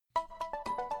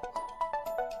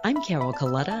I'm Carol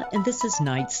Coletta, and this is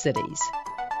Night Cities.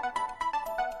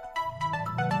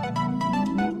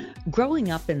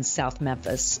 Growing up in South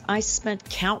Memphis, I spent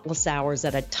countless hours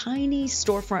at a tiny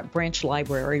storefront branch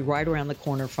library right around the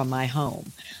corner from my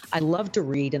home. I loved to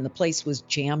read, and the place was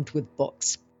jammed with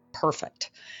books. Perfect.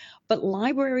 But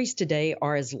libraries today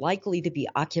are as likely to be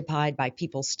occupied by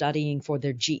people studying for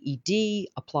their GED,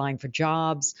 applying for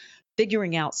jobs,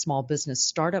 figuring out small business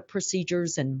startup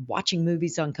procedures, and watching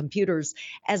movies on computers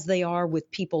as they are with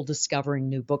people discovering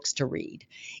new books to read.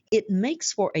 It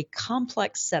makes for a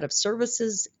complex set of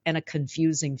services and a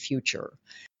confusing future.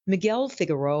 Miguel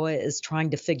Figueroa is trying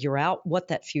to figure out what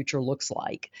that future looks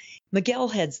like. Miguel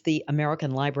heads the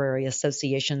American Library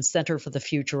Association Center for the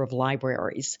Future of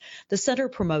Libraries. The center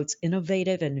promotes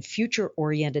innovative and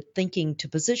future-oriented thinking to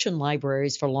position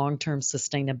libraries for long-term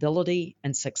sustainability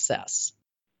and success.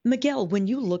 Miguel, when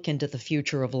you look into the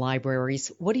future of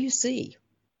libraries, what do you see?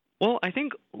 Well, I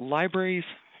think libraries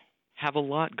have a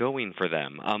lot going for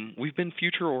them. We've been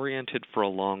future-oriented for a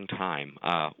long time.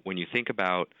 When you think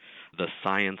about the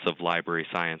science of library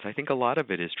science, I think a lot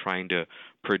of it is trying to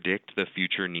predict the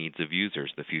future needs of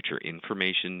users, the future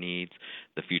information needs,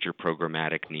 the future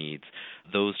programmatic needs,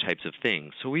 those types of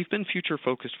things. So we've been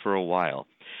future-focused for a while.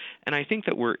 And I think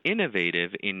that we're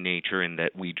innovative in nature in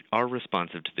that we are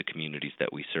responsive to the communities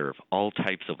that we serve. All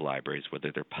types of libraries,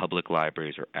 whether they're public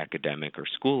libraries or academic or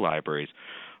school libraries,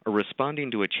 are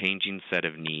responding to a changing set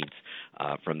of needs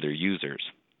from their users.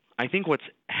 I think what's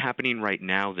happening right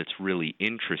now that's really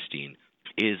interesting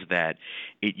is that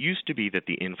it used to be that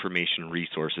the information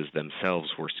resources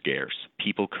themselves were scarce.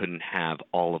 People couldn't have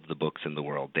all of the books in the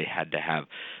world. They had to have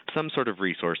some sort of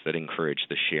resource that encouraged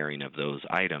the sharing of those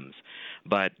items.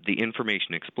 But the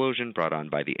information explosion brought on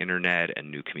by the internet and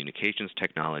new communications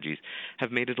technologies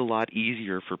have made it a lot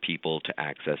easier for people to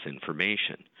access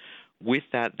information. With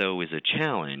that, though, is a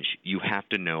challenge. You have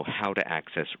to know how to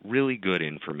access really good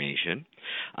information,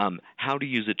 how to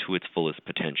use it to its fullest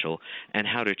potential, and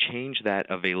how to change that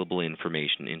available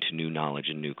information into new knowledge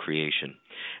and new creation.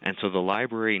 And so the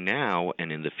library now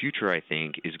and in the future, I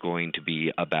think, is going to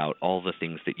be about all the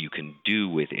things that you can do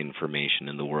with information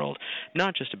in the world,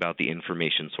 not just about the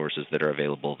information sources that are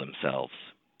available themselves.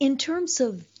 In terms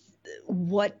of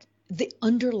what the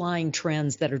underlying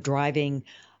trends that are driving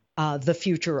the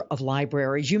future of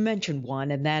libraries. You mentioned one,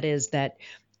 and that is that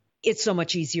it's so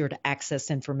much easier to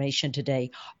access information today.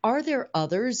 Are there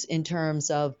others in terms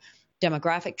of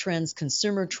demographic trends,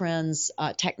 consumer trends,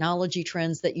 technology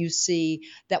trends that you see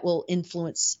that will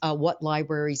influence what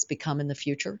libraries become in the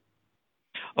future?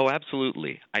 Oh,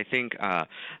 absolutely. I think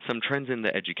some trends in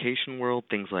the education world,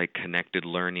 things like connected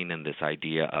learning and this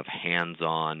idea of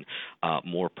hands-on,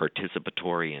 more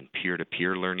participatory and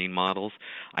peer-to-peer learning models,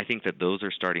 I think that those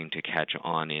are starting to catch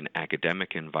on in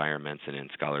academic environments and in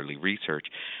scholarly research.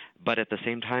 But at the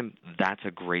same time, that's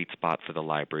a great spot for the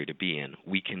library to be in.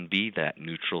 We can be that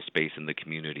neutral space in the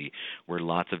community where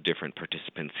lots of different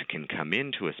participants can come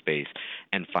into a space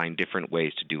and find different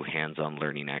ways to do hands-on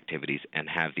learning activities and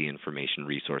have the information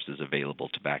resources available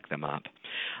to back them up.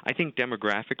 I think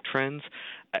demographic trends,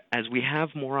 as we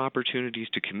have more opportunities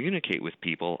to communicate with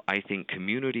people, I think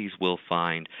communities will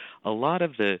find a lot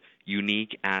of the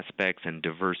unique aspects and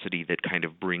diversity that kind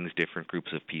of brings different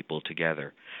groups of people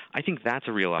together. I think that's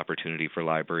a real opportunity for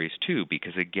libraries too,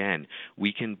 because again,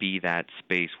 we can be that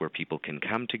space where people can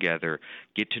come together,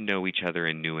 get to know each other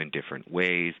in new and different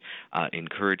ways,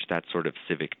 encourage that sort of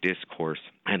civic discourse,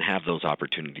 and have those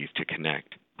opportunities to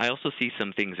connect. I also see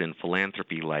some things in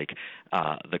philanthropy like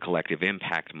the collective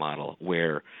impact model,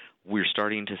 where we're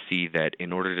starting to see that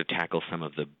in order to tackle some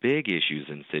of the big issues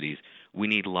in cities, we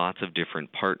need lots of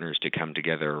different partners to come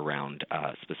together around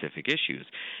specific issues.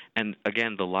 And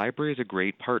again, the library is a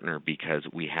great partner because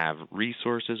we have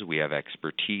resources, we have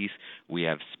expertise, we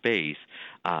have space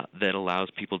that allows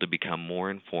people to become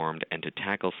more informed and to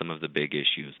tackle some of the big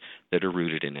issues that are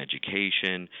rooted in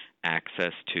education,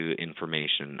 access to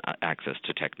information, access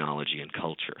to technology and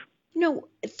culture.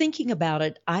 Thinking about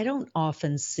it, I don't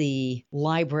often see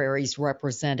libraries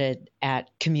represented at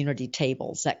community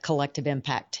tables, at collective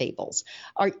impact tables.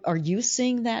 Are you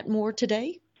seeing that more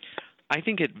today? I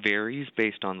think it varies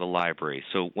based on the library.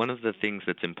 So one of the things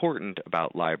that's important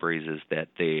about libraries is that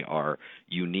they are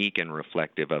unique and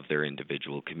reflective of their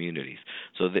individual communities.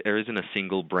 So there isn't a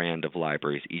single brand of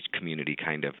libraries. Each community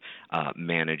kind of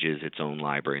manages its own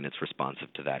library and it's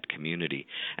responsive to that community.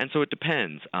 And so it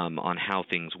depends on how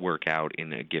things work out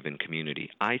in a given community.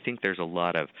 I think there's a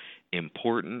lot of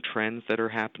important trends that are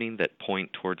happening that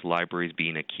point towards libraries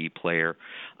being a key player.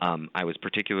 I was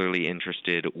particularly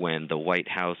interested when the White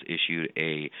House issued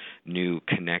a new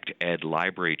Connect Ed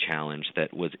library challenge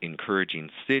that was encouraging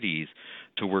cities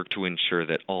to work to ensure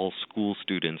that all school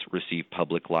students receive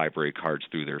public library cards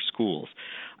through their schools.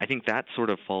 I think that sort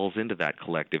of falls into that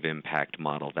collective impact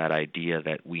model, that idea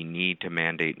that we need to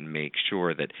mandate and make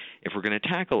sure that if we're going to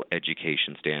tackle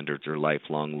education standards or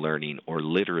lifelong learning or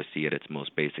literacy at its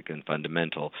most basic and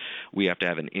fundamental, we have to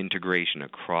have an integration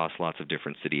across lots of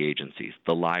different city agencies.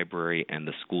 The library and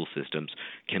the school systems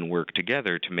can work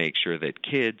together to make sure that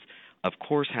kids, of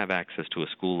course, have access to a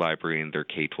school library in their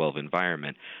K-12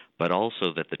 environment, but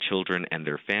also that the children and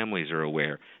their families are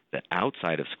aware that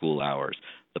outside of school hours,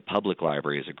 the public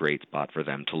library is a great spot for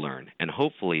them to learn. And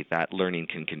hopefully that learning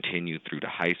can continue through to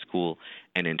high school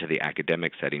and into the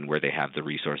academic setting where they have the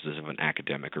resources of an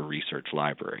academic or research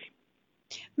library.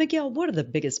 Miguel, what are the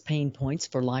biggest pain points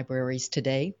for libraries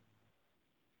today?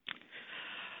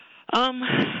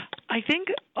 I think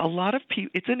a lot of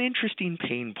people, it's an interesting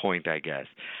pain point, I guess.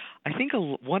 I think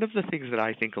one of the things that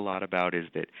I think a lot about is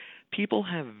that people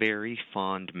have very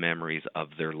fond memories of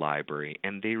their library,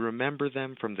 and they remember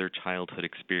them from their childhood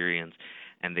experience,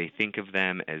 and they think of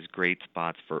them as great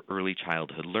spots for early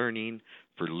childhood learning,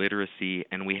 for literacy,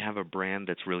 and we have a brand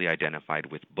that's really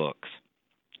identified with books.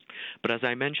 But as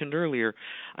I mentioned earlier,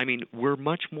 I mean, we're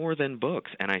much more than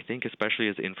books, and I think especially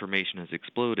as information has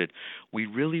exploded, we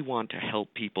really want to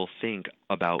help people think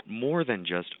about more than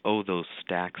just, those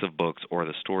stacks of books or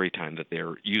the story time that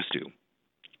they're used to.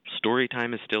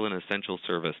 Storytime is still an essential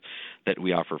service that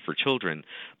we offer for children,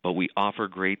 but we offer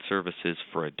great services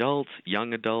for adults,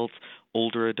 young adults,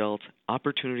 older adults,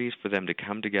 opportunities for them to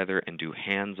come together and do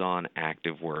hands-on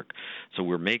active work. So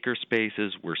we're maker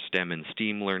spaces, we're STEM and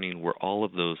STEAM learning, we're all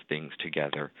of those things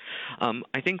together.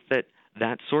 I think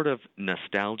that sort of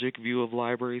nostalgic view of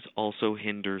libraries also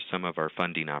hinders some of our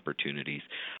funding opportunities.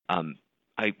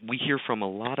 We hear from a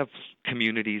lot of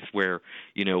communities where,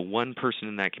 one person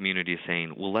in that community is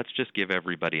saying, well, let's just give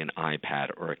everybody an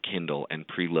iPad or a Kindle and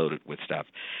preload it with stuff.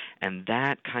 And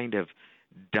that kind of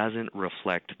doesn't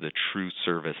reflect the true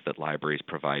service that libraries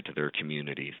provide to their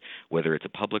communities. Whether it's a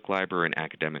public library or an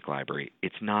academic library,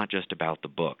 it's not just about the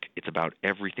book. It's about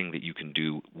everything that you can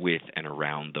do with and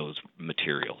around those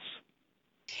materials.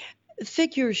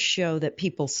 Figures show that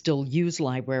people still use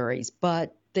libraries,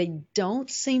 but they don't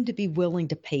seem to be willing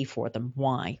to pay for them.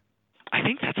 Why? I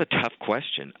think that's a tough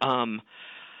question.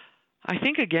 I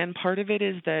think, again, part of it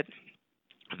is that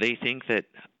they think that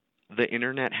the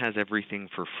internet has everything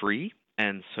for free.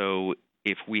 And so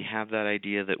if we have that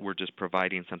idea that we're just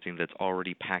providing something that's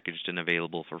already packaged and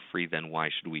available for free, then why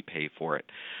should we pay for it?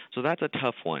 So that's a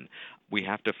tough one. We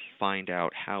have to find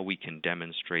out how we can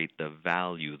demonstrate the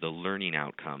value, the learning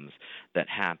outcomes that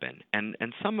happen. And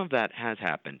some of that has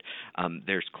happened.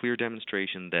 There's clear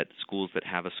demonstration that schools that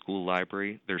have a school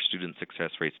library, their student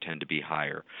success rates tend to be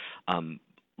higher.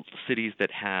 Cities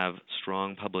that have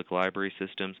strong public library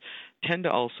systems tend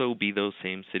to also be those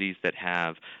same cities that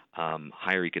have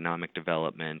higher economic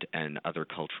development and other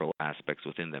cultural aspects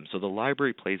within them. So the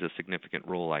library plays a significant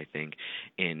role, I think,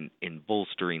 in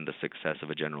bolstering the success of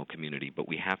a general community, but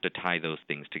we have to tie those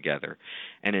things together.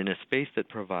 And in a space that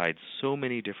provides so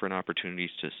many different opportunities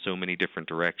to so many different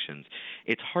directions,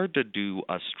 it's hard to do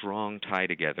a strong tie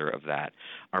together of that.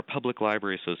 Our Public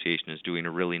Library Association is doing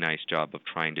a really nice job of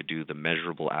trying to do the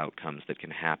measurable outcomes that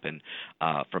can happen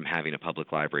from having a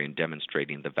public library and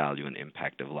demonstrating the value and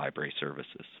impact of library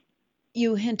services.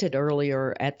 You hinted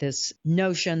earlier at this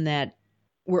notion that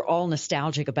we're all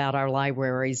nostalgic about our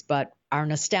libraries, but our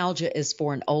nostalgia is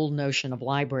for an old notion of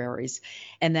libraries,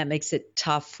 and that makes it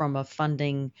tough from a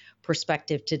funding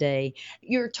perspective today.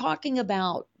 You're talking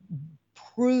about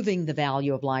proving the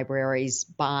value of libraries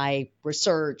by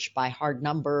research, by hard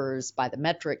numbers, by the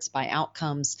metrics, by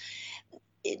outcomes.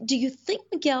 Do you think,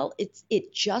 Miguel,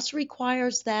 it just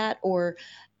requires that, or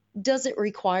does it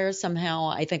require somehow,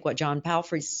 I think, what John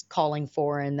Palfrey's calling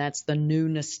for, and that's the new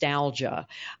nostalgia,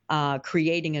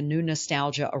 creating a new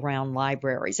nostalgia around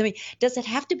libraries? I mean, does it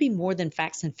have to be more than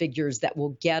facts and figures that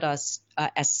will get us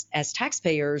as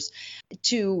taxpayers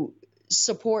to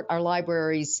support our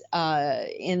libraries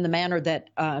in the manner that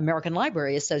American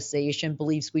Library Association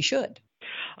believes we should?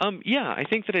 Yeah, I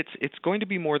think that it's going to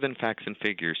be more than facts and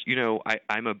figures.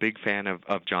 I'm a big fan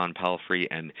of John Palfrey,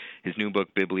 and his new book,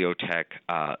 Bibliotech,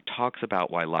 talks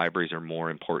about why libraries are more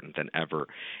important than ever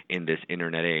in this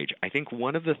internet age. I think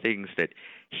one of the things that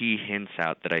he hints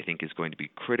out that I think is going to be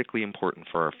critically important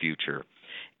for our future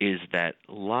is that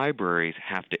libraries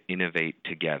have to innovate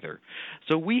together.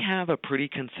 So we have a pretty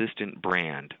consistent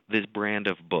brand, this brand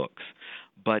of books.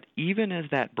 But even as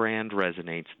that brand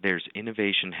resonates, there's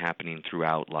innovation happening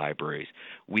throughout libraries.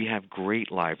 We have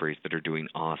great libraries that are doing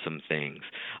awesome things,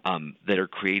 that are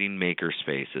creating maker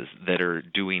spaces, that are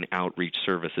doing outreach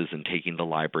services and taking the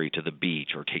library to the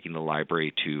beach or taking the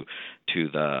library to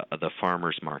the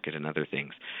farmers market and other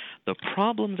things. The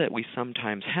problem that we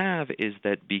sometimes have is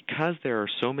that because there are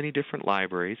so many different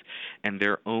libraries and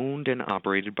they're owned and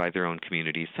operated by their own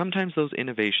communities, sometimes those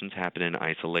innovations happen in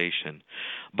isolation.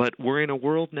 But we're in a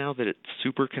world now that it's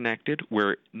super connected,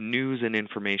 where news and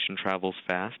information travels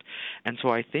fast. And so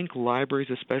I think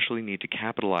libraries especially need to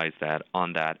capitalize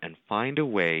on that and find a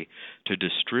way to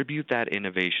distribute that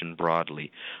innovation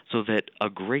broadly so that a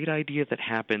great idea that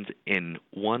happens in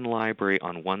one library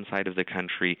on one side of the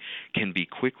country can be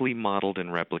quickly modeled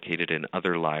and replicated in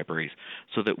other libraries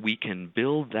so that we can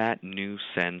build that new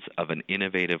sense of an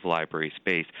innovative library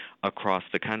space across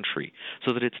the country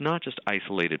so that it's not just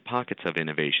isolated pockets of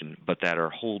innovation, but that our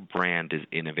whole brand is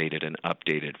innovated and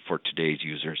updated for today's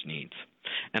users' needs.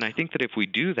 And I think that if we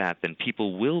do that, then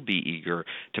people will be eager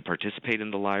to participate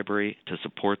in the library, to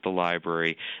support the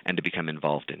library, and to become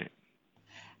involved in it.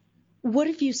 What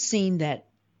have you seen that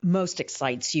most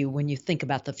excites you when you think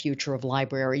about the future of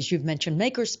libraries? You've mentioned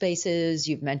maker spaces,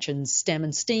 you've mentioned STEM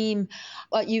and STEAM,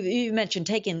 you mentioned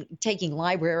taking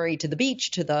library to the beach,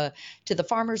 to the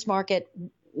farmers market.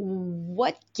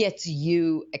 What gets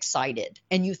you excited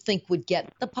and you think would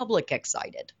get the public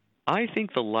excited? I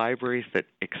think the libraries that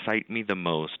excite me the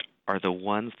most are the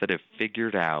ones that have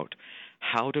figured out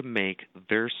how to make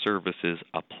their services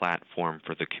a platform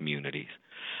for the communities.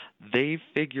 They've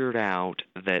figured out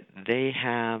that they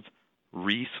have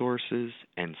resources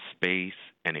and space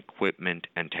and equipment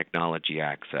and technology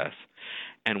access.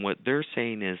 And what they're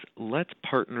saying is, let's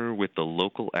partner with the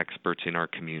local experts in our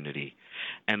community,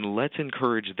 and let's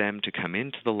encourage them to come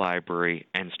into the library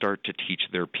and start to teach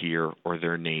their peer or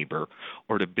their neighbor,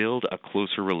 or to build a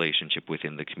closer relationship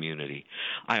within the community.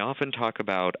 I often talk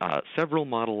about several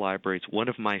model libraries. One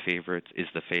of my favorites is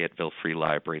the Fayetteville Free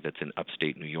Library that's in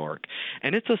upstate New York.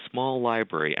 And it's a small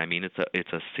library. I mean,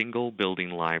 it's a single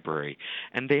building library.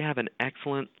 And they have an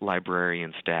excellent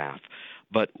librarian staff.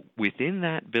 But within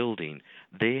that building,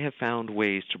 they have found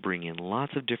ways to bring in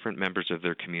lots of different members of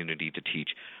their community to teach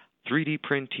 3D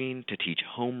printing, to teach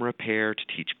home repair, to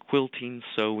teach quilting,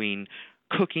 sewing,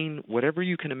 cooking, whatever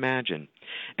you can imagine.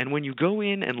 And when you go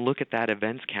in and look at that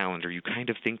events calendar, you kind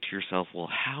of think to yourself, well,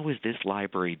 how is this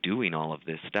library doing all of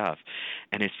this stuff?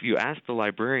 And if you ask the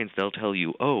librarians, they'll tell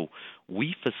you, oh,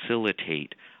 we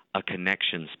facilitate a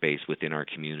connection space within our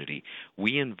community.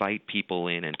 We invite people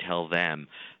in and tell them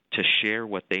to share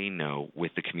what they know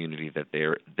with the community that they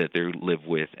live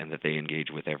with and that they engage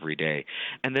with every day.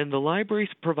 And then the library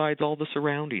provides all the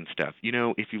surrounding stuff. You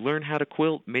know, if you learn how to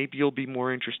quilt, maybe you'll be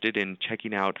more interested in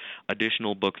checking out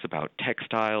additional books about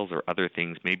textiles or other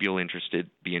things. Maybe you'll be interested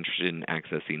in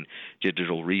accessing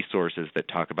digital resources that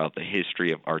talk about the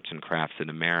history of arts and crafts in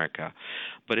America.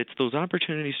 But it's those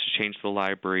opportunities to change the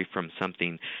library from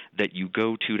something that you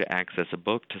go to access a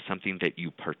book to something that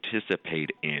you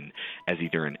participate in as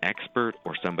either an expert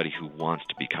or somebody who wants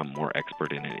to become more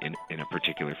expert in a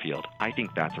particular field. I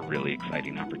think that's a really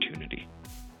exciting opportunity.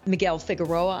 Miguel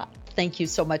Figueroa, thank you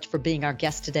so much for being our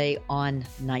guest today on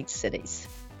Night Cities.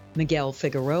 Miguel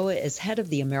Figueroa is head of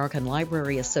the American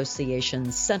Library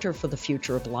Association's Center for the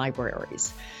Future of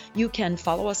Libraries. You can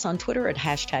follow us on Twitter at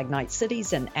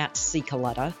 #NightCities and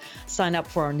 @CColetta. Sign up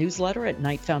for our newsletter at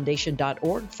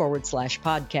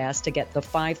knightfoundation.org/podcast to get the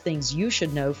 5 things you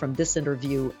should know from this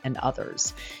interview and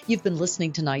others. You've been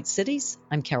listening to Night Cities.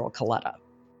 I'm Carol Coletta.